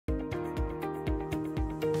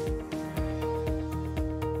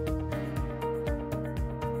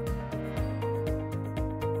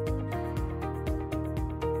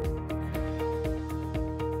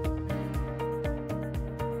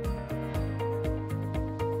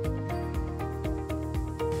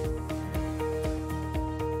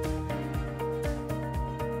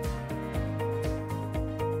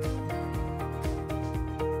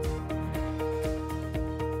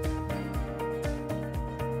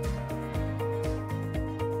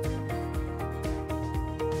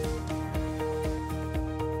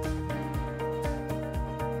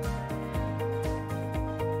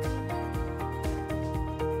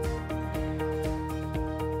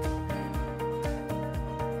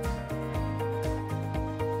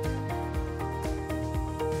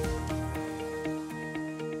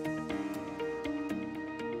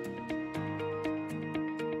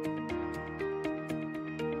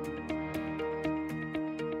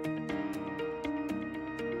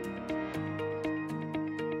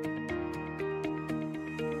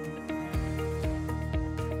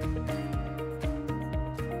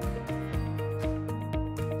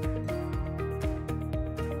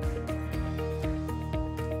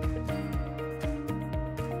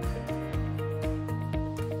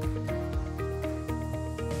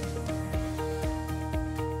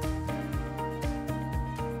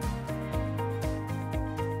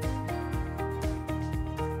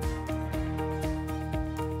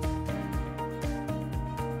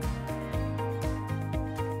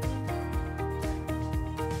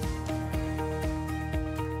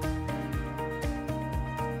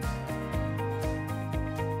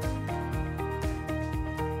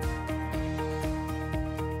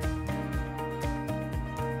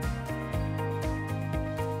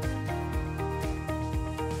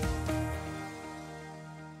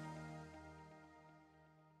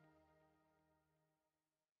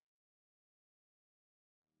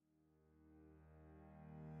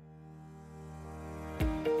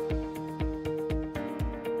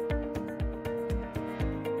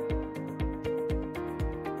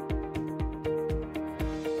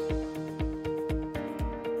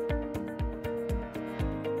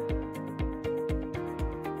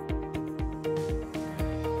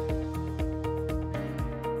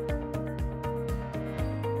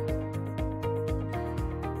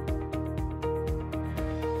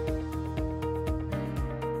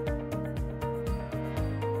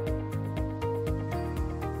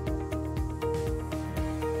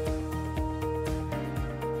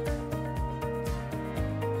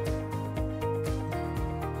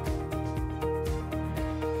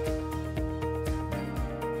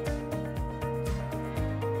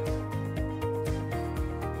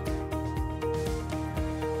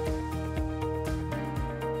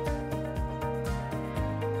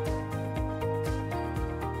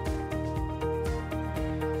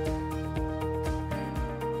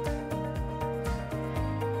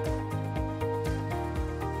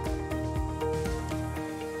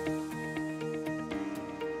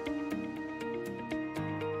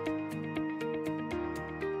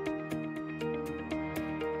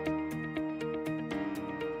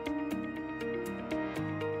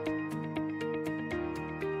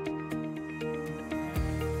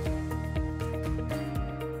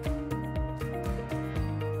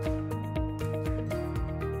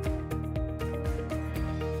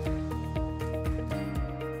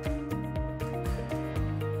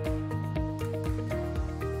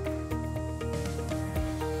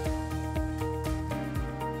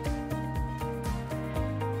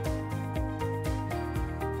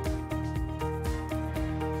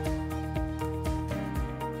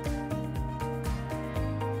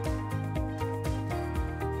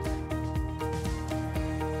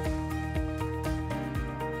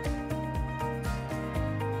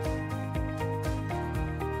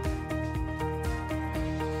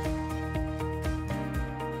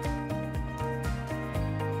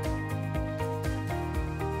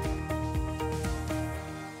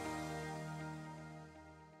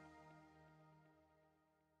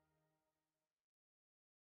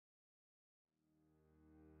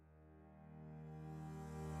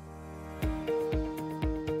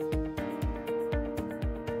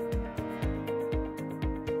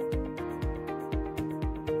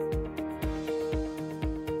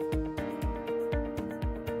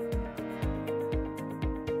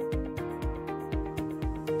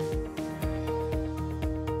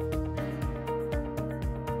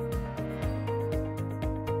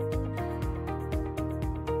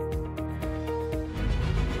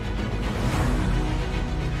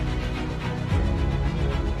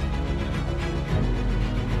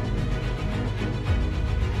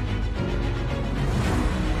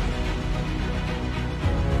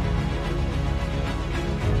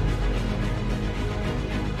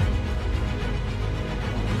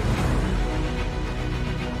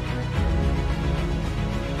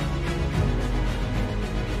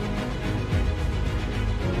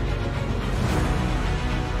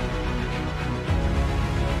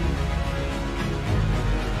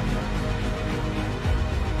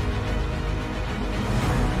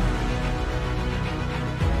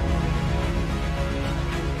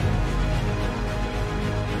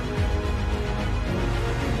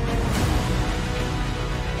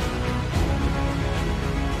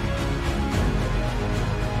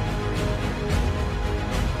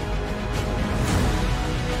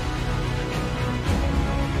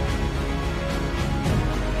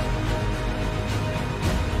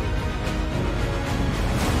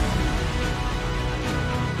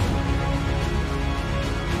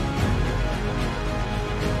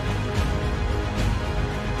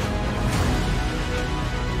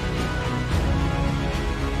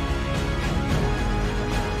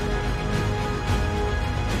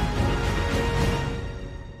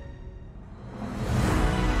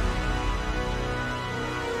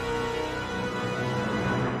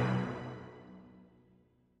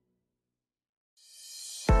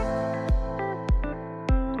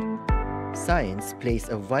science plays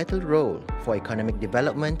a vital role for economic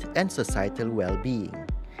development and societal well-being.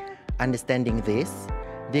 Understanding this,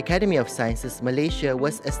 the Academy of Sciences Malaysia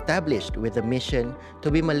was established with a mission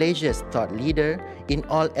to be Malaysia's thought leader in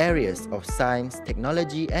all areas of science,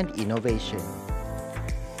 technology, and innovation.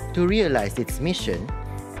 To realize its mission,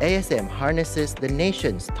 ASM harnesses the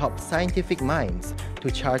nation's top scientific minds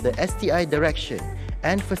to chart the STI direction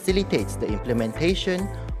and facilitates the implementation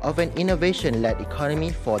of an innovation-led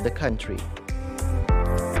economy for the country.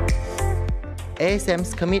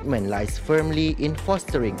 ASM's commitment lies firmly in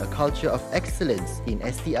fostering a culture of excellence in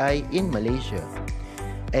STI in Malaysia.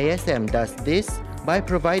 ASM does this by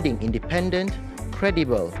providing independent,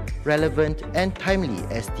 credible, relevant, and timely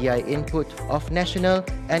STI input of national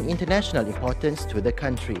and international importance to the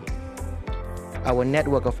country. Our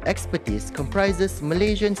network of expertise comprises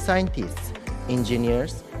Malaysian scientists,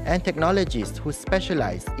 engineers, and technologists who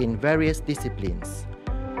specialize in various disciplines.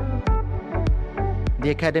 The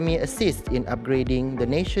Academy assists in upgrading the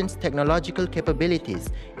nation's technological capabilities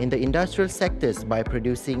in the industrial sectors by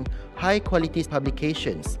producing high-quality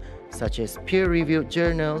publications such as peer-reviewed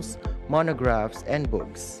journals, monographs, and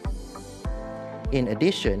books. In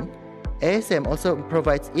addition, ASM also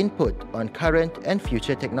provides input on current and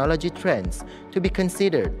future technology trends to be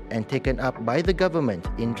considered and taken up by the government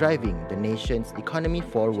in driving the nation's economy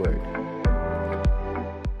forward.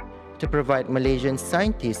 To provide Malaysian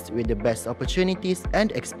scientists with the best opportunities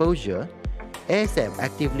and exposure, ASM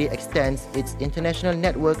actively extends its international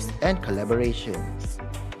networks and collaborations.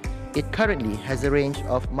 It currently has a range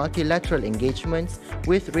of multilateral engagements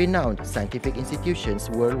with renowned scientific institutions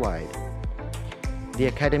worldwide. The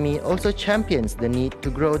Academy also champions the need to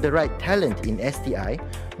grow the right talent in STI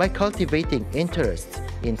by cultivating interests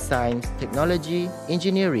in science, technology,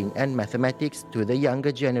 engineering, and mathematics to the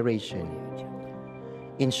younger generation.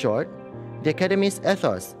 In short, the Academy's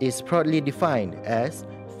ethos is proudly defined as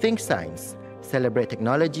Think Science, Celebrate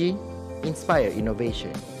Technology, Inspire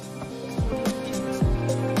Innovation.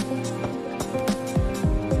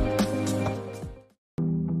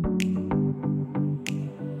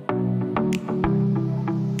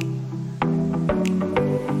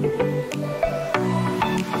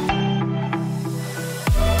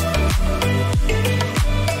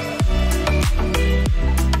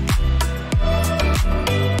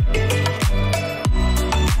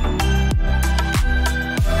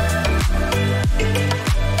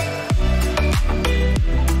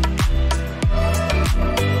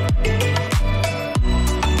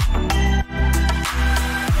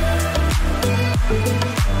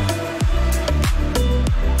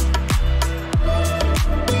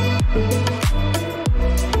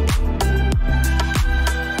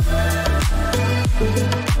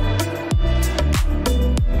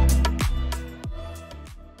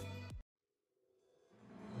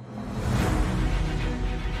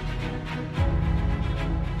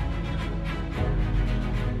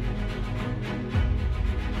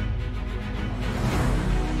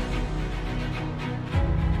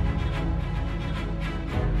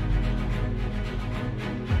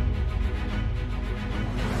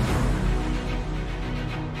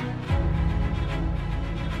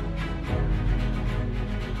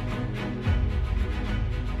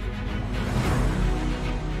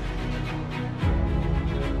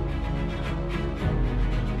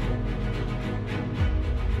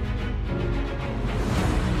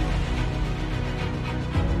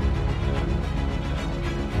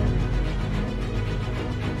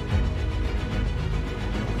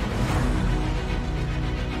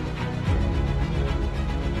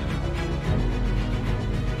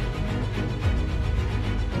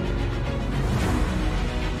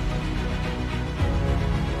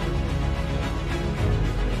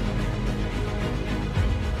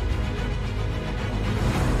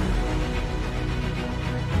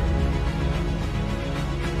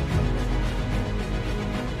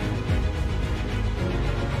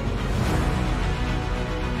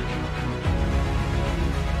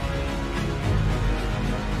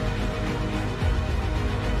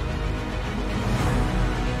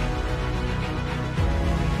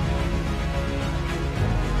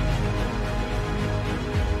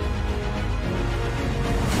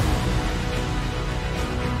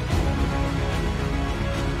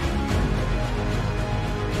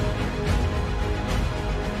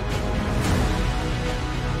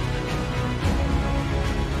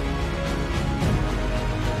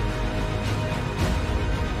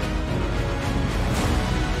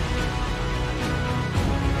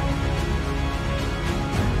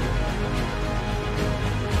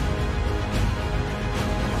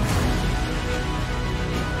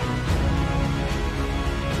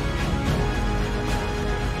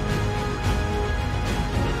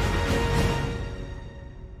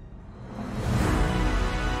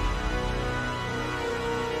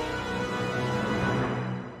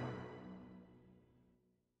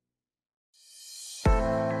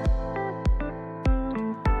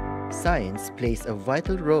 science plays a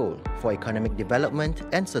vital role for economic development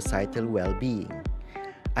and societal well-being.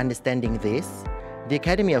 Understanding this, the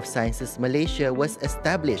Academy of Sciences Malaysia was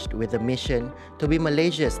established with a mission to be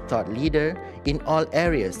Malaysia's thought leader in all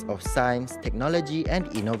areas of science, technology, and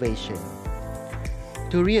innovation.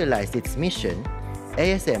 To realize its mission,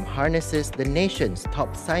 ASM harnesses the nation's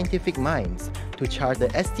top scientific minds to chart the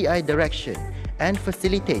STI direction and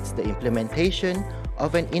facilitates the implementation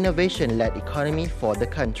of an innovation-led economy for the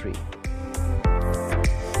country.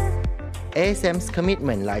 ASM's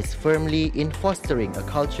commitment lies firmly in fostering a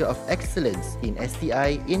culture of excellence in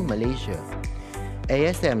STI in Malaysia.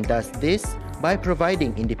 ASM does this by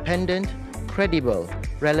providing independent, credible,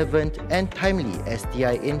 relevant, and timely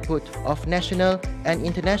STI input of national and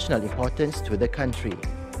international importance to the country.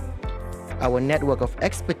 Our network of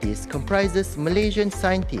expertise comprises Malaysian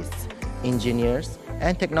scientists, engineers,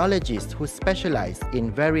 and technologists who specialize in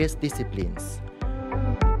various disciplines.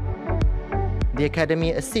 The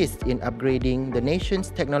Academy assists in upgrading the nation's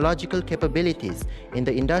technological capabilities in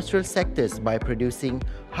the industrial sectors by producing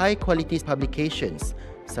high-quality publications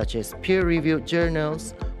such as peer-reviewed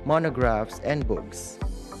journals, monographs, and books.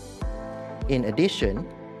 In addition,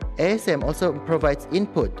 ASM also provides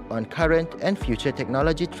input on current and future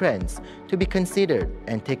technology trends to be considered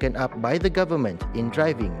and taken up by the government in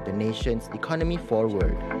driving the nation's economy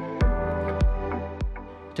forward.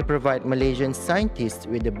 To provide Malaysian scientists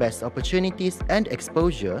with the best opportunities and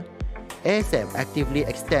exposure, ASM actively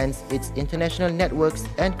extends its international networks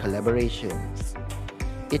and collaborations.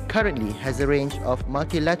 It currently has a range of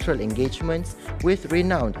multilateral engagements with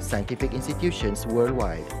renowned scientific institutions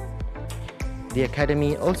worldwide. The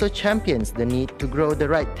Academy also champions the need to grow the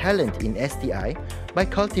right talent in STI by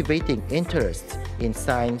cultivating interests in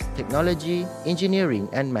science, technology, engineering,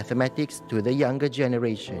 and mathematics to the younger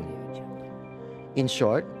generation. In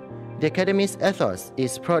short, the Academy's ethos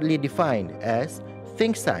is proudly defined as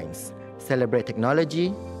Think Science, Celebrate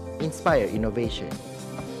Technology, Inspire Innovation.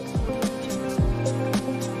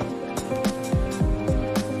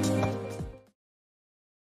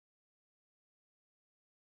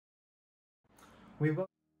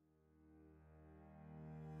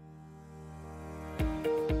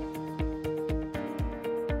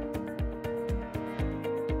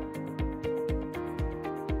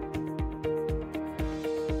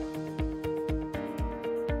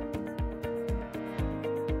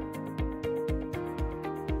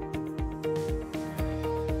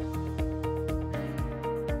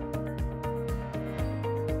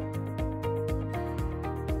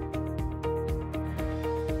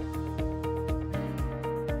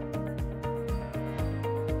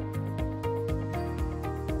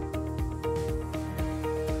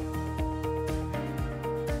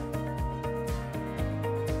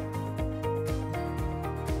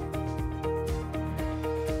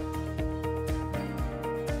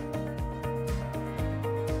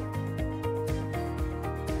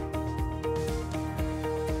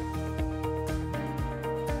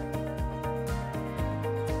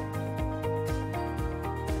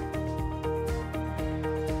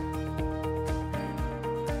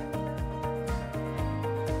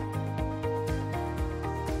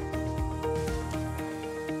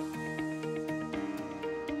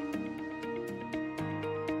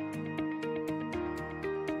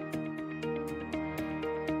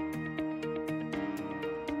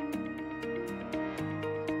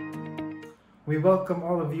 We welcome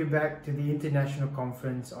all of you back to the International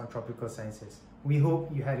Conference on Tropical Sciences. We hope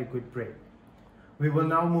you had a good break. We will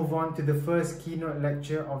now move on to the first keynote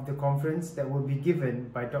lecture of the conference that will be given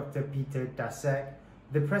by Dr. Peter Daszak,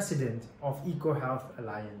 the President of EcoHealth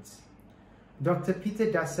Alliance. Dr. Peter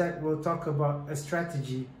Daszak will talk about a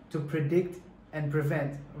strategy to predict and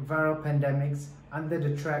prevent viral pandemics under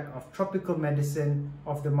the track of Tropical Medicine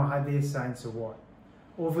of the Mahathir Science Award.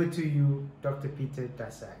 Over to you, Dr. Peter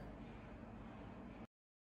Daszak.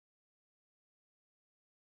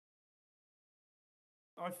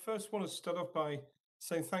 I first want to start off by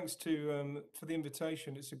saying thanks for the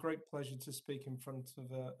invitation. It's a great pleasure to speak in front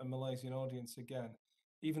of a Malaysian audience again,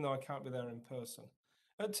 even though I can't be there in person.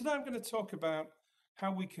 Today I'm going to talk about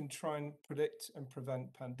how we can try and predict and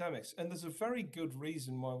prevent pandemics. And there's a very good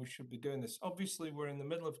reason why we should be doing this. Obviously, we're in the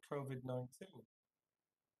middle of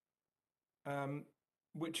COVID-19,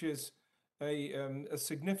 which is a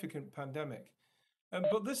significant pandemic.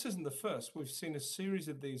 But this isn't the first. We've seen a series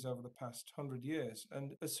of these over the past 100 years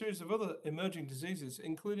and a series of other emerging diseases,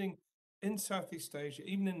 including in Southeast Asia,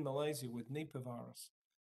 even in Malaysia with Nipah virus.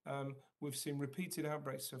 We've seen repeated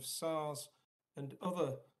outbreaks of SARS and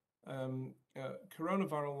other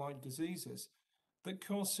coronavirus-like diseases that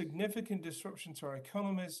cause significant disruption to our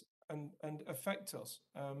economies and affect us.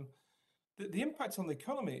 the impact on the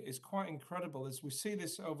economy is quite incredible as we see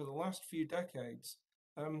this over the last few decades.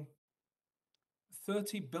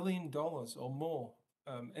 $30 billion or more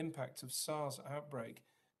impact of SARS outbreak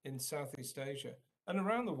in Southeast Asia and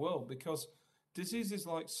around the world, because diseases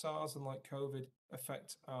like SARS and like COVID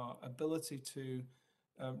affect our ability to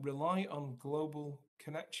rely on global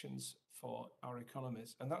connections for our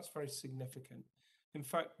economies, and that's very significant. In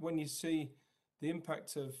fact, when you see the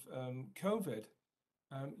impact of COVID,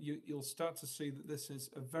 you'll start to see that this is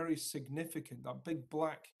a very significant, that big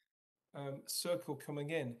black circle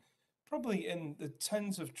coming in, probably in the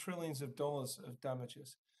tens of trillions of dollars of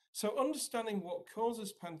damages. So understanding what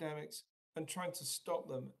causes pandemics and trying to stop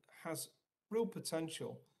them has real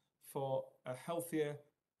potential for a healthier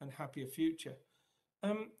and happier future.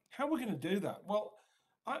 How are we going to do that? Well,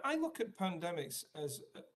 I look at pandemics as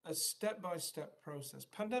a step-by-step process.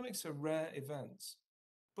 Pandemics are rare events,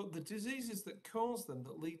 but the diseases that cause them,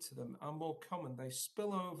 that lead to them, are more common. They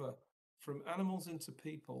spill over from animals into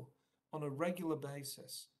people on a regular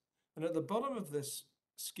basis. And at the bottom of this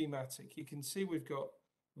schematic, you can see we've got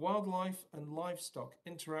wildlife and livestock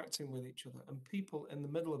interacting with each other and people in the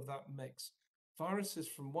middle of that mix. Viruses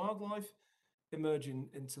from wildlife emerging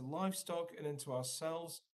into livestock and into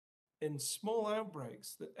ourselves in small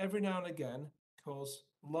outbreaks that every now and again cause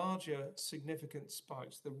larger significant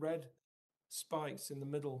spikes, the red spikes in the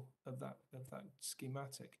middle of that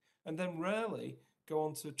schematic, and then rarely go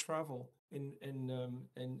on to travel in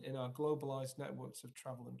our globalized networks of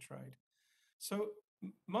travel and trade. So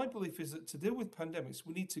my belief is that to deal with pandemics,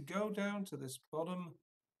 we need to go down to this bottom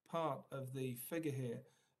part of the figure here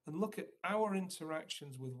and look at our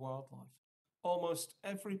interactions with wildlife. Almost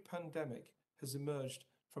every pandemic has emerged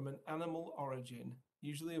from an animal origin,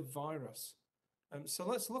 usually a virus. So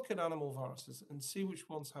let's look at animal viruses and see which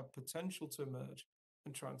ones have potential to emerge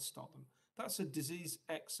and try and stop them. That's a disease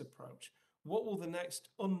X approach. What will the next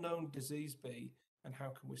unknown disease be, and how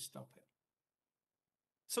can we stop it?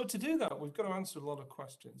 So to do that, we've got to answer a lot of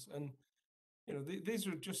questions. And these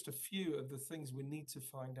are just a few of the things we need to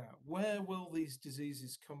find out. Where will these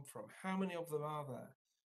diseases come from? How many of them are there?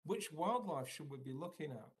 Which wildlife should we be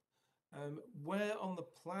looking at? Where on the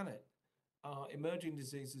planet are emerging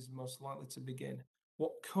diseases most likely to begin?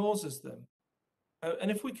 What causes them? And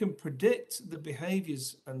if we can predict the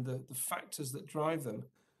behaviors and the factors that drive them,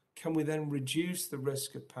 can we then reduce the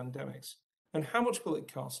risk of pandemics? And how much will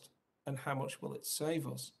it cost? And how much will it save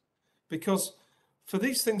us? Because for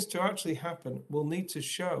these things to actually happen, we'll need to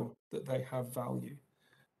show that they have value.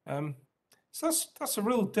 So that's a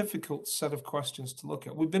real difficult set of questions to look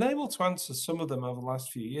at. We've been able to answer some of them over the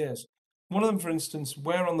last few years. One of them, for instance,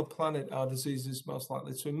 where on the planet are diseases most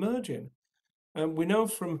likely to emerge in? We know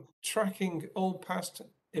from tracking all past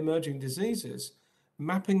emerging diseases,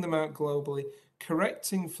 mapping them out globally,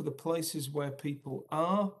 correcting for the places where people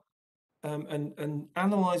are, and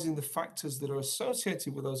analyzing the factors that are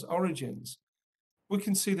associated with those origins, we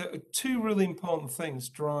can see that two really important things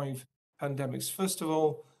drive pandemics. First of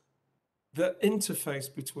all, the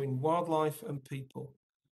interface between wildlife and people.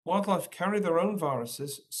 Wildlife carry their own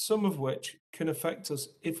viruses, some of which can affect us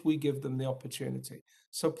if we give them the opportunity.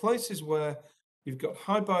 So places where you've got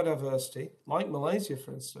high biodiversity, like Malaysia,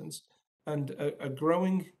 for instance, and a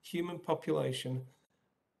growing human population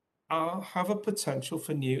have a potential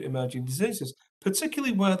for new emerging diseases,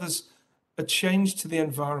 particularly where there's a change to the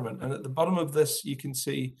environment. And at the bottom of this, you can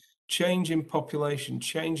see change in population,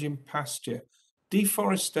 change in pasture,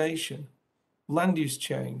 deforestation, land use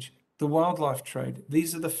change, the wildlife trade.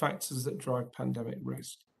 These are the factors that drive pandemic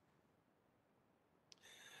risk.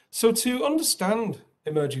 So to understand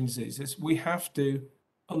emerging diseases, we have to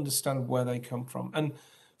understand where they come from. And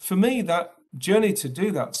for me, that journey to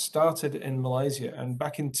do that started in Malaysia. And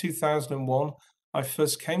back in 2001, I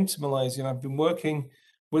first came to Malaysia, and I've been working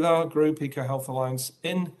with our group, EcoHealth Alliance,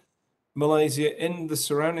 in Malaysia, in the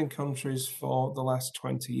surrounding countries for the last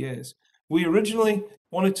 20 years. We originally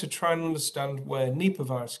wanted to try and understand where Nipah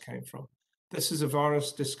virus came from. This is a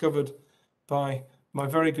virus discovered by my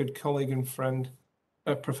very good colleague and friend,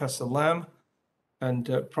 Professor Lam and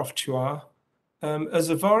Prof. Chua, as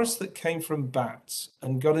a virus that came from bats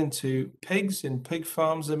and got into pigs in pig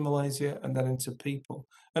farms in Malaysia and then into people.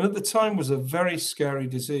 And at the time was a very scary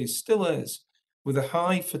disease, still is, with a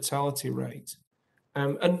high fatality rate.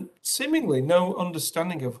 And seemingly no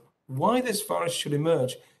understanding of why this virus should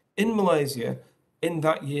emerge in Malaysia in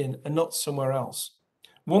that year and not somewhere else.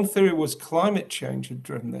 One theory was climate change had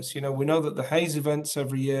driven this. We know that the haze events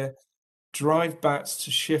every year drive bats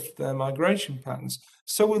to shift their migration patterns.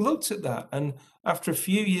 So we looked at that, and after a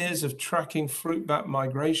few years of tracking fruit bat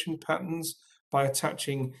migration patterns by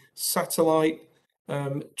attaching satellite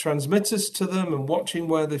transmitters to them and watching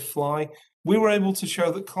where they fly, we were able to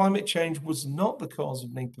show that climate change was not the cause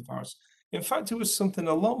of Nipah virus. In fact, it was something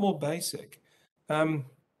a lot more basic.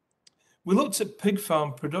 We looked at pig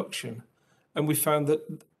farm production, and we found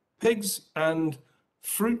that pigs and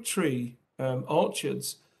fruit tree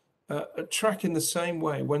orchards track in the same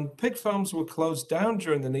way. When pig farms were closed down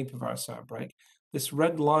during the Nipah virus outbreak, this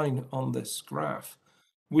red line on this graph,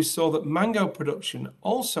 we saw that mango production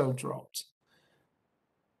also dropped.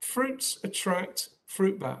 Fruits attract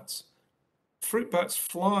fruit bats. Fruit bats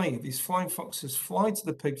fly, these flying foxes fly to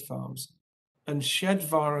the pig farms and shed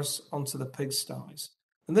virus onto the pigsties.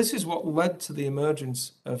 And this is what led to the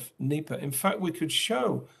emergence of Nipah. In fact, we could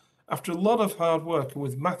show, after a lot of hard work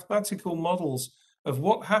with mathematical models of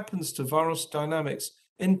what happens to virus dynamics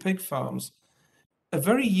in pig farms, a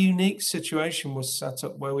very unique situation was set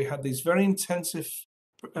up where we had these very intensive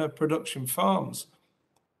production farms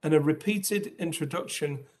and a repeated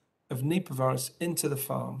introduction of Nipah virus into the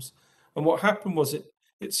farms. And what happened was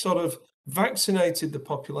it sort of vaccinated the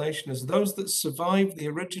population as those that survived the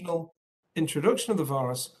original introduction of the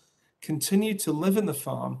virus continued to live in the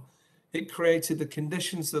farm. It created the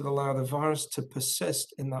conditions that allow the virus to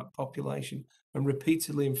persist in that population and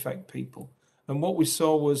repeatedly infect people. And what we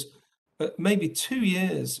saw was maybe 2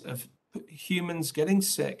 years of humans getting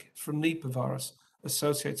sick from Nipah virus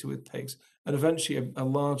associated with pigs, and eventually a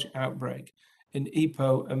large outbreak in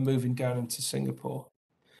Ipoh and moving down into Singapore.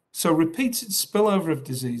 So repeated spillover of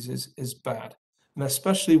diseases is bad, and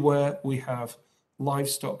especially where we have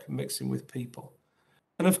livestock mixing with people.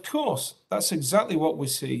 And of course, that's exactly what we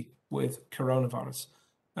see with coronavirus.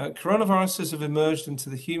 Coronaviruses have emerged into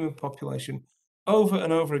the human population over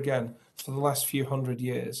and over again for the last few hundred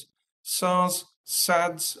years. SARS,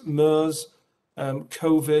 SADS, MERS,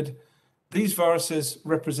 COVID, these viruses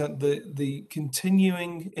represent the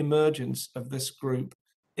continuing emergence of this group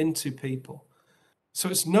into people. So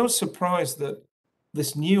it's no surprise that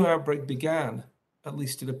this new outbreak began, at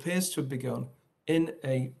least it appears to have begun, in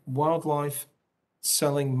a wildlife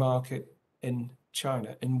selling market in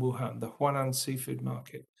China, in Wuhan, the Huanan seafood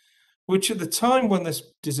market, which at the time when this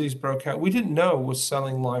disease broke out, we didn't know was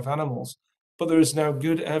selling live animals, but there is now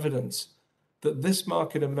good evidence that this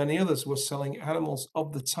market and many others were selling animals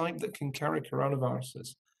of the type that can carry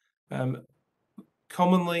coronaviruses,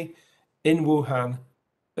 commonly in Wuhan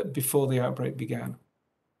before the outbreak began.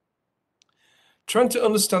 Trying to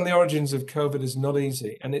understand the origins of COVID is not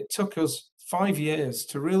easy, and it took us 5 years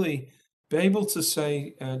to really be able to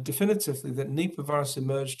say definitively that Nipah virus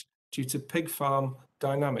emerged due to pig farm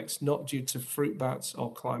dynamics, not due to fruit bats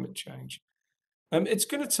or climate change. It's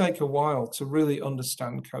going to take a while to really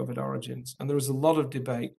understand COVID origins, and there is a lot of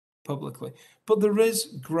debate publicly, but there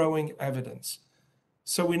is growing evidence.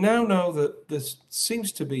 So we now know that there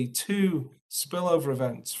seems to be 2 spillover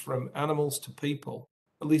events from animals to people,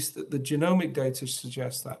 at least the genomic data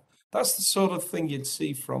suggests that. That's the sort of thing you'd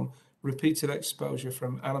see from repeated exposure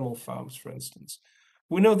from animal farms, for instance.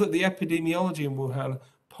 We know that the epidemiology in Wuhan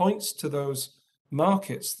points to those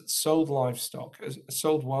markets that sold livestock,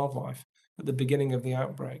 sold wildlife at the beginning of the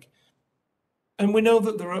outbreak. And we know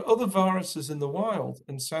that there are other viruses in the wild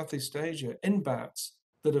in Southeast Asia, in bats,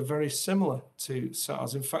 that are very similar to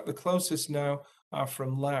SARS. In fact, the closest now are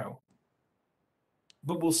from Laos.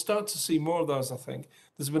 But we'll start to see more of those, I think.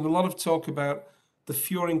 There's been a lot of talk about the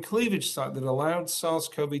furin cleavage site that allowed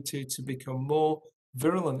SARS-CoV-2 to become more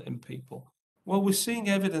virulent in people. Well, we're seeing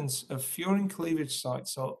evidence of furin cleavage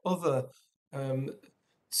sites or other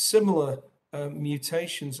similar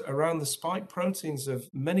mutations around the spike proteins of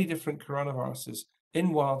many different coronaviruses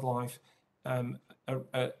in wildlife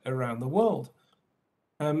around the world.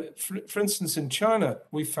 For instance, in China,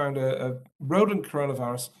 we found a rodent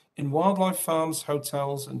coronavirus in wildlife farms,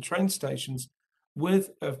 hotels, and train stations with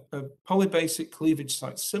a polybasic cleavage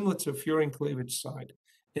site similar to a furin cleavage site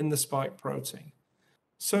in the spike protein.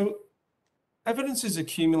 So evidence is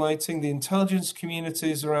accumulating. The intelligence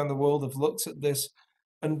communities around the world have looked at this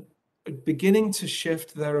and are beginning to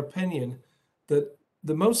shift their opinion that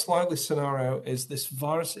the most likely scenario is this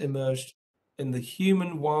virus emerged in the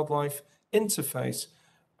human-wildlife interface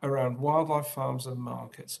around wildlife farms and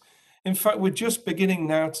markets. In fact, we're just beginning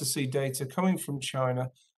now to see data coming from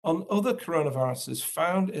China on other coronaviruses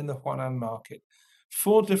found in the Huanan market,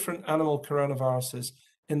 4 different animal coronaviruses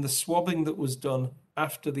in the swabbing that was done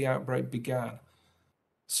after the outbreak began.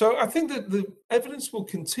 So I think that the evidence will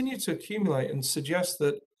continue to accumulate and suggest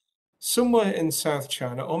that somewhere in South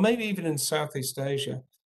China, or maybe even in Southeast Asia,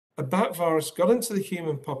 a bat virus got into the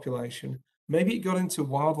human population, maybe it got into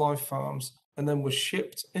wildlife farms, and then was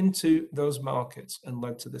shipped into those markets and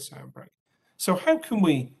led to this outbreak. So how can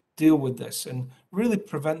we deal with this and really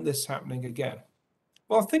prevent this happening again?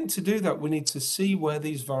 Well, I think to do that, we need to see where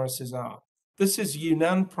these viruses are. This is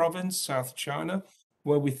Yunnan province, South China,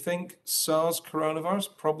 where we think SARS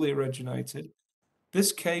coronavirus probably originated.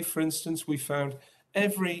 This cave, for instance, we found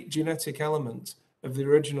every genetic element of the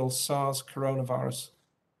original SARS coronavirus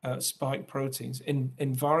spike proteins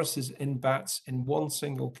in viruses in bats in one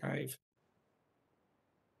single cave.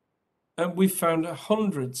 And we found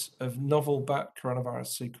hundreds of novel bat coronavirus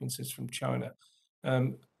sequences from China.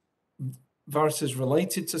 Viruses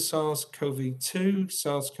related to SARS-CoV-2,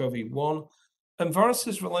 SARS-CoV-1, and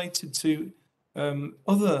viruses related to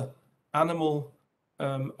other animal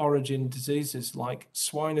origin diseases like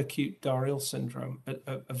swine acute diarrheal syndrome,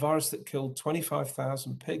 a virus that killed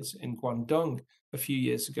 25,000 pigs in Guangdong a few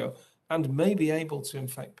years ago and may be able to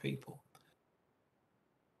infect people.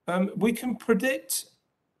 We can predict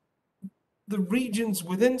the regions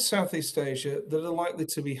within Southeast Asia that are likely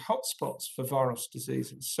to be hotspots for virus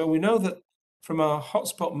diseases. So we know that from our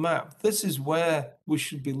hotspot map, this is where we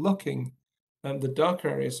should be looking the dark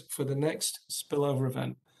areas for the next spillover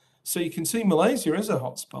event. So you can see Malaysia is a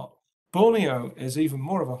hotspot. Borneo is even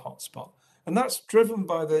more of a hotspot. And that's driven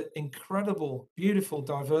by the incredible, beautiful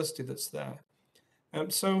diversity that's there.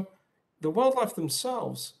 So the wildlife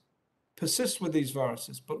themselves persist with these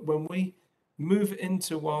viruses, but when we move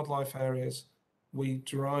into wildlife areas, we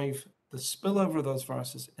drive the spillover of those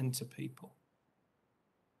viruses into people.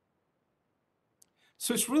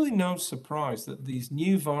 So it's really no surprise that these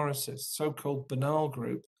new viruses, so-called banal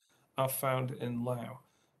group, are found in Laos.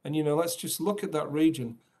 And let's just look at that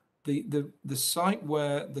region. The site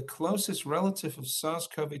where the closest relative of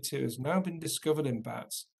SARS-CoV-2 has now been discovered in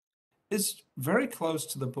bats is very close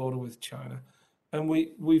to the border with China. And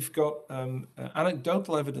we've got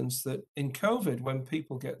anecdotal evidence that in COVID, when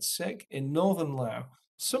people get sick in northern Laos,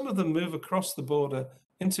 some of them move across the border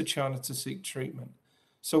into China to seek treatment.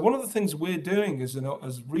 So one of the things we're doing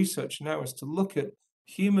as research now is to look at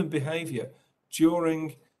human behavior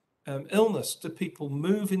during illness. Do people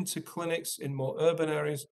move into clinics in more urban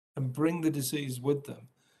areas and bring the disease with them?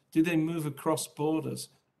 Do they move across borders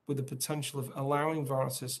with the potential of allowing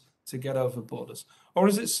viruses to get over borders? Or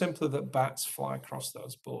is it simply that bats fly across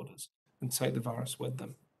those borders and take the virus with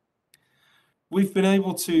them? We've been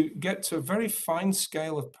able to get to a very fine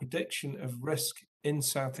scale of prediction of risk in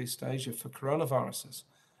Southeast Asia for coronaviruses.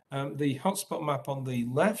 The hotspot map on the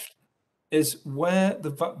left is where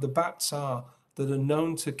the bats are that are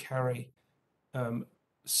known to carry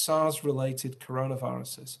SARS-related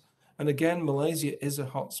coronaviruses. And again, Malaysia is a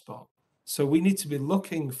hotspot. So we need to be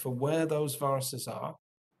looking for where those viruses are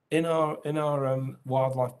in our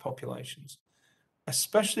wildlife populations,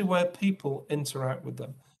 especially where people interact with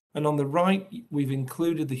them. And on the right, we've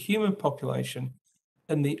included the human population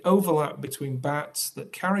and the overlap between bats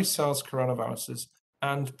that carry SARS coronaviruses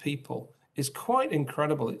and people is quite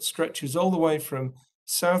incredible. It stretches all the way from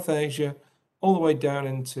South Asia, all the way down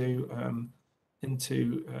into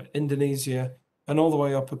Indonesia, and all the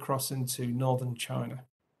way up across into northern China.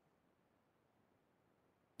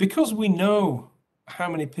 Because we know how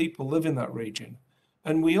many people live in that region,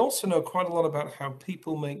 and we also know quite a lot about how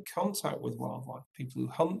people make contact with wildlife, people who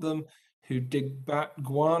hunt them, who dig bat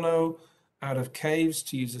guano out of caves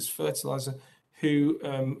to use as fertilizer, who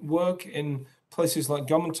work in places like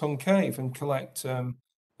Gomantong Cave and collect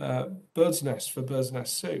bird's nests for bird's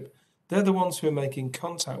nest soup. They're the ones who are making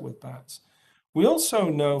contact with bats. We also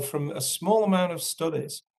know from a small amount of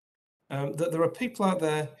studies that there are people out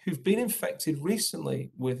there who've been infected recently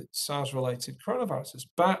with SARS-related coronaviruses,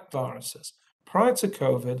 bat viruses, prior to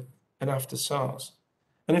COVID and after SARS.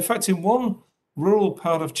 And in fact, in one rural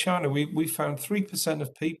part of China, we found 3%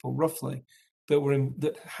 of people, roughly,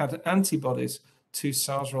 that had antibodies to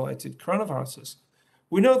SARS-related coronaviruses.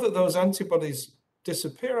 We know that those antibodies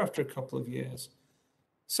disappear after a couple of years.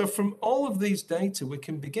 So from all of these data, we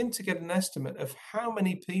can begin to get an estimate of how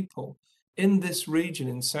many people in this region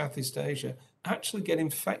in Southeast Asia actually get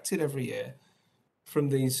infected every year from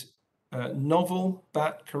these novel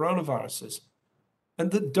bat coronaviruses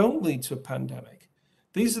and that don't lead to a pandemic.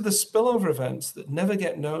 These are the spillover events that never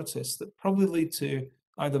get noticed that probably lead to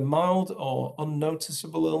either mild or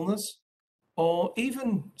unnoticeable illness or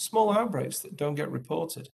even small outbreaks that don't get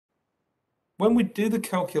reported. When we do the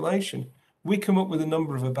calculation, we come up with a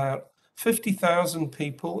number of about 50,000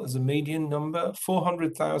 people as a median number,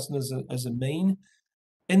 400,000 as a mean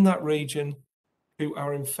in that region who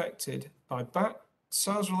are infected by bat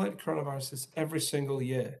SARS-related coronaviruses every single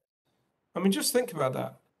year. I mean, just think about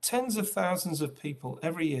that. Tens of thousands of people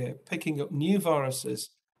every year picking up new viruses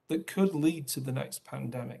that could lead to the next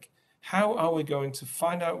pandemic. How are we going to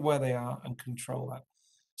find out where they are and control that?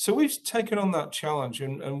 So we've taken on that challenge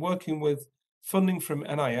and working with funding from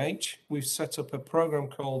NIH, we've set up a program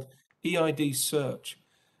called EID Search,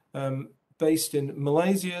 based in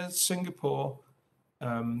Malaysia, Singapore,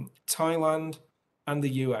 Thailand, and the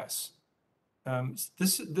US.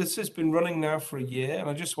 This has been running now for a year, and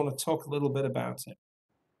I just want to talk a little bit about it.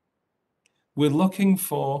 We're looking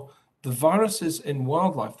for the viruses in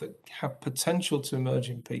wildlife that have potential to emerge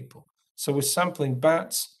in people. So we're sampling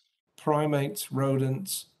bats, primates,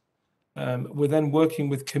 rodents. We're then working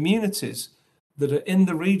with communities that are in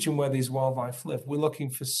the region where these wildlife live. We're looking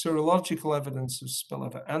for serological evidence of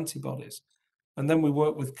spillover antibodies. And then we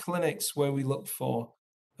work with clinics where we look for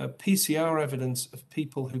PCR evidence of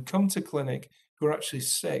people who come to clinic who are actually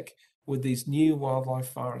sick with these new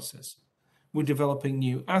wildlife viruses. We're developing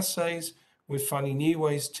new assays. We're finding new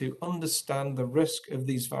ways to understand the risk of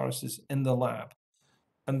these viruses in the lab.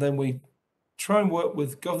 And then we try and work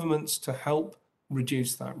with governments to help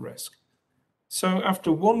reduce that risk. So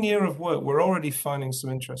after 1 year of work, we're already finding some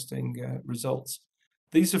interesting results.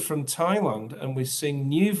 These are from Thailand, and we're seeing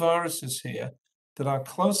new viruses here that are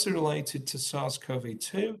closely related to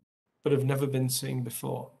SARS-CoV-2, but have never been seen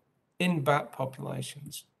before in bat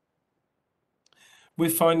populations. We're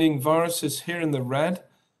finding viruses here in the red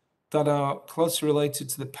that are closely related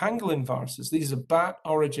to the pangolin viruses. These are bat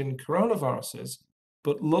origin coronaviruses,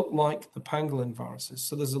 but look like the pangolin viruses.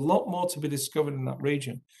 So there's a lot more to be discovered in that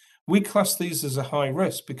region. We class these as a high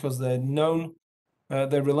risk because they're known,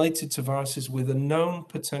 they're related to viruses with a known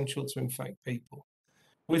potential to infect people.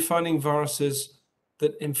 We're finding viruses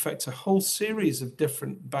that infect a whole series of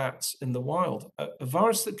different bats in the wild. A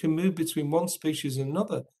virus that can move between one species and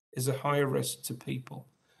another is a higher risk to people.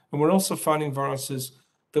 And we're also finding viruses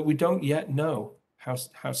that we don't yet know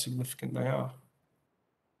how significant they are.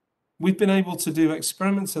 We've been able to do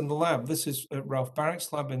experiments in the lab. This is at Ralph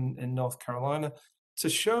Barrick's lab in North Carolina to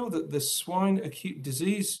show that the swine acute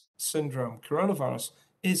disease syndrome coronavirus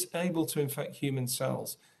is able to infect human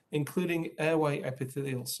cells, including airway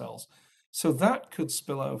epithelial cells. So that could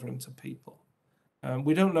spill over into people.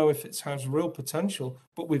 We don't know if it has real potential,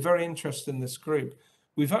 but we're very interested in this group.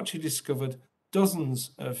 We've actually discovered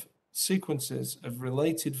dozens of sequences of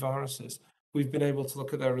related viruses. We've been able to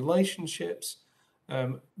look at their relationships,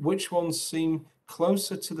 which ones seem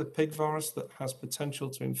closer to the pig virus that has potential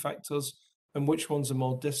to infect us, and which ones are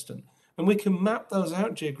more distant. And we can map those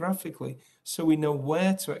out geographically so we know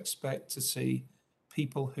where to expect to see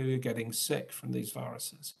people who are getting sick from these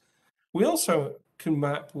viruses. We also can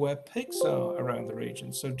map where pigs are around the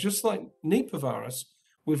region. So just like Nipah virus,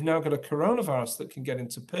 we've now got a coronavirus that can get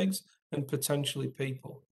into pigs and potentially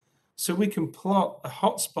people. So we can plot a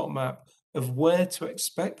hotspot map of where to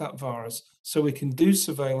expect that virus so we can do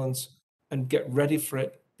surveillance and get ready for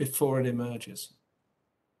it before it emerges.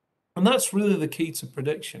 And that's really the key to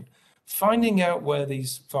prediction, finding out where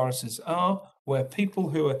these viruses are, where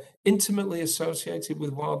people who are intimately associated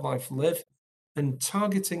with wildlife live, and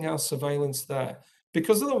targeting our surveillance there,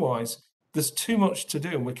 because otherwise there's too much to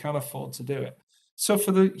do and we can't afford to do it. So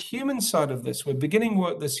for the human side of this, we're beginning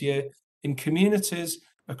work this year in communities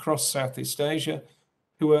across Southeast Asia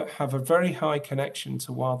who have a very high connection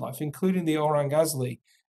to wildlife, including the Orang Asli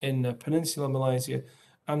in Peninsular Malaysia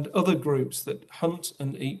and other groups that hunt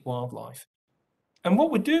and eat wildlife. And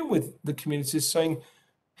what we're doing with the community is saying,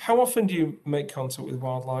 how often do you make contact with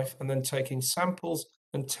wildlife, and then taking samples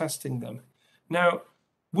and testing them. Now,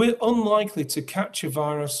 we're unlikely to catch a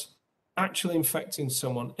virus actually infecting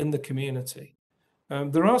someone in the community.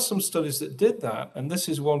 There are some studies that did that, and this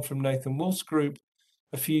is one from Nathan Wolf's group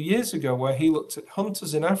a few years ago, where he looked at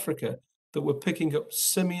hunters in Africa that were picking up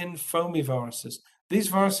simian foamy viruses. These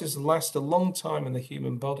viruses last a long time in the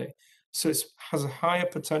human body, so it has a higher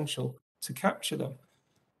potential to capture them.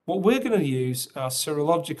 What we're going to use are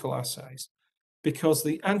serological assays because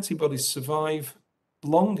the antibodies survive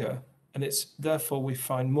longer, and it's therefore we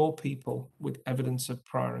find more people with evidence of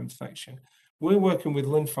prior infection. We're working with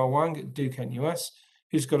Lin-Fa Wang at Duke NUS,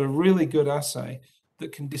 who's got a really good assay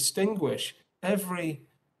that can distinguish every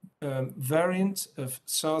variant of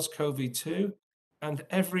SARS-CoV-2 and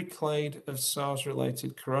every clade of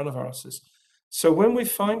SARS-related coronaviruses. So when we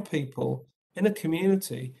find people in a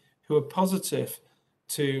community who are positive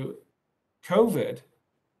to COVID,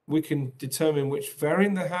 we can determine which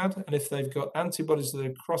variant they had, and if they've got antibodies that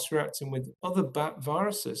are cross-reacting with other bat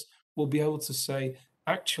viruses, we'll be able to say,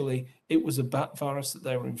 actually, it was a bat virus that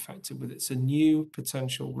they were infected with. It's a new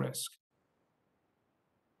potential risk.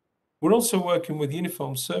 We're also working with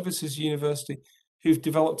Uniformed Services University, who've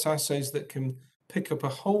developed assays that can pick up a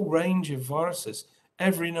whole range of viruses,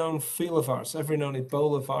 every known filovirus, every known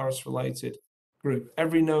Ebola virus-related group,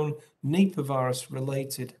 every known Nipah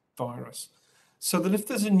virus-related virus. So that if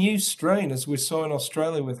there's a new strain, as we saw in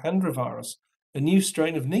Australia with Hendra virus, a new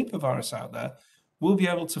strain of Nipah virus out there, we'll be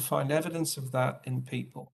able to find evidence of that in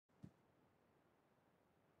people.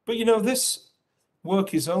 But you know, this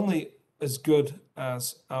work is only as good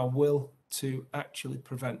as our will to actually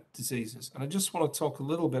prevent diseases. And I just want to talk a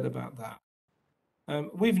little bit about that.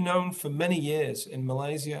 We've known for many years in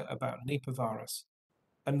Malaysia about Nipah virus,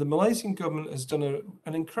 and the Malaysian government has done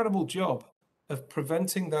an incredible job of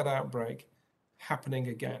preventing that outbreak happening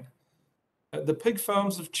again. The pig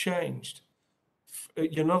farms have changed.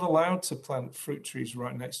 You're not allowed to plant fruit trees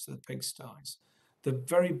right next to the pigsties. The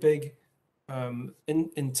very big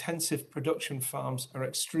intensive production farms are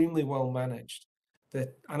extremely well managed.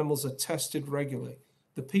 The animals are tested regularly.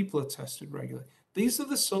 The people are tested regularly. These are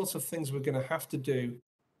the sorts of things we're going to have to do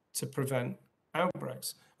to prevent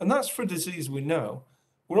outbreaks. And that's for a disease we know.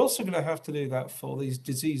 We're also going to have to do that for these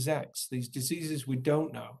disease X, these diseases we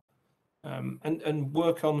don't know, and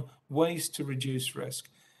work on ways to reduce risk.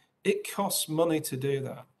 It costs money to do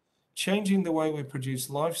that. Changing the way we produce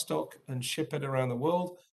livestock and ship it around the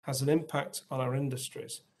world has an impact on our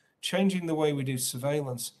industries. Changing the way we do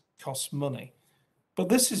surveillance costs money. But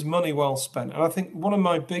this is money well spent. And I think one of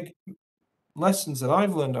my big lessons that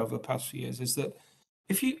I've learned over the past few years is that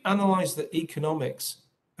if you analyze the economics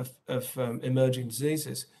of emerging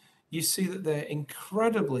diseases, you see that they're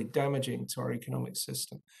incredibly damaging to our economic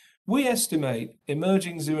system. We estimate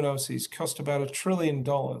emerging zoonoses cost about $1 trillion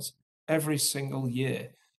every single year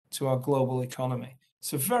to our global economy.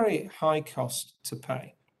 It's a very high cost to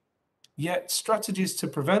pay. Yet strategies to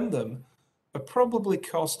prevent them are probably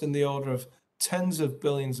cost in the order of tens of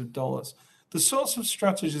billions of dollars. The sorts of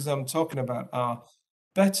strategies I'm talking about are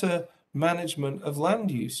better management of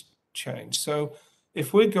land use change. So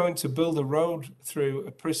if we're going to build a road through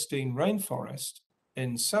a pristine rainforest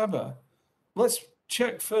in Sabah, let's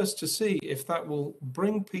check first to see if that will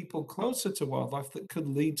bring people closer to wildlife that could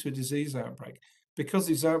lead to a disease outbreak, because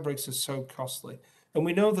these outbreaks are so costly. And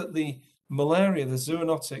we know that the malaria, the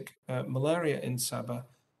zoonotic malaria in Sabah,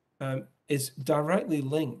 is directly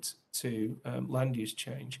linked to land use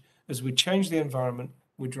change. As we change the environment,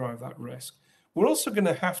 we drive that risk. We're also going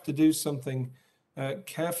to have to do something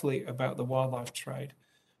carefully about the wildlife trade.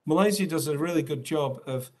 Malaysia does a really good job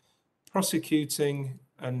of prosecuting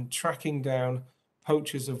and tracking down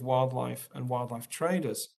poachers of wildlife and wildlife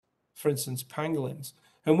traders, for instance, pangolins.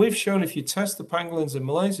 And we've shown if you test the pangolins in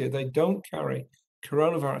Malaysia, they don't carry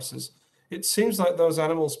coronaviruses. It seems like those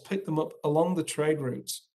animals pick them up along the trade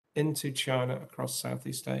routes into China across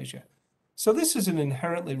Southeast Asia. So this is an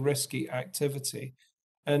inherently risky activity.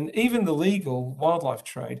 And even the legal wildlife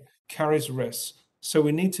trade carries risks. So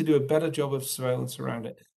we need to do a better job of surveillance around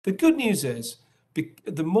it. The good news is,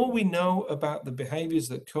 the more we know about the behaviors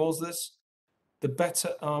that cause this, the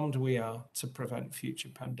better armed we are to prevent future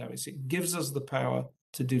pandemics. It gives us the power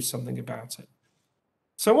to do something about it.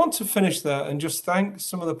 So I want to finish there and just thank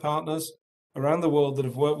some of the partners around the world that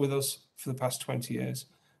have worked with us for the past 20 years.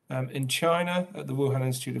 In China, at the Wuhan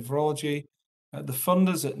Institute of Virology, the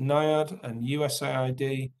funders at NIAID and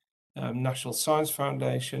USAID, National Science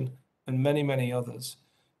Foundation, and many, many others.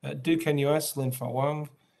 Duken US, Lin Fa Wang,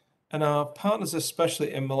 and our partners,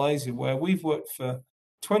 especially in Malaysia, where we've worked for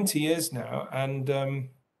 20 years now. And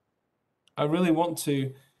I really want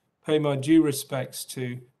to pay my due respects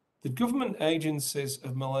to the government agencies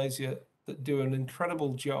of Malaysia that do an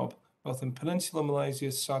incredible job, both in Peninsular Malaysia,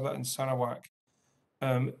 Sabah and Sarawak,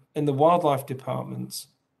 in the wildlife departments,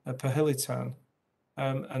 Perhilitan,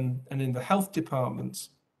 and in the health departments,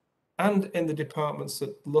 and in the departments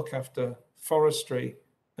that look after forestry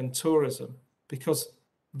and tourism, because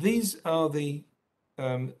these are the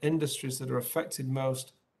industries that are affected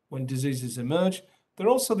most when diseases emerge. They're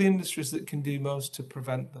also the industries that can do most to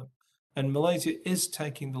prevent them. And Malaysia is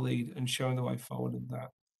taking the lead and showing the way forward in that.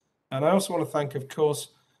 And I also want to thank, of course,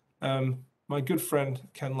 my good friend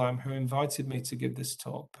Ken Lam, who invited me to give this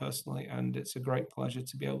talk personally. And it's a great pleasure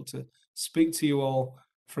to be able to speak to you all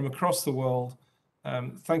from across the world.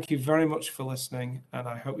 Thank you very much for listening, and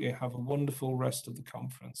I hope you have a wonderful rest of the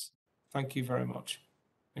conference. Thank you very much,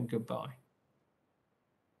 and goodbye.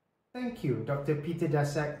 Thank you, Dr. Peter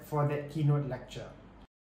Daszak, for that keynote lecture.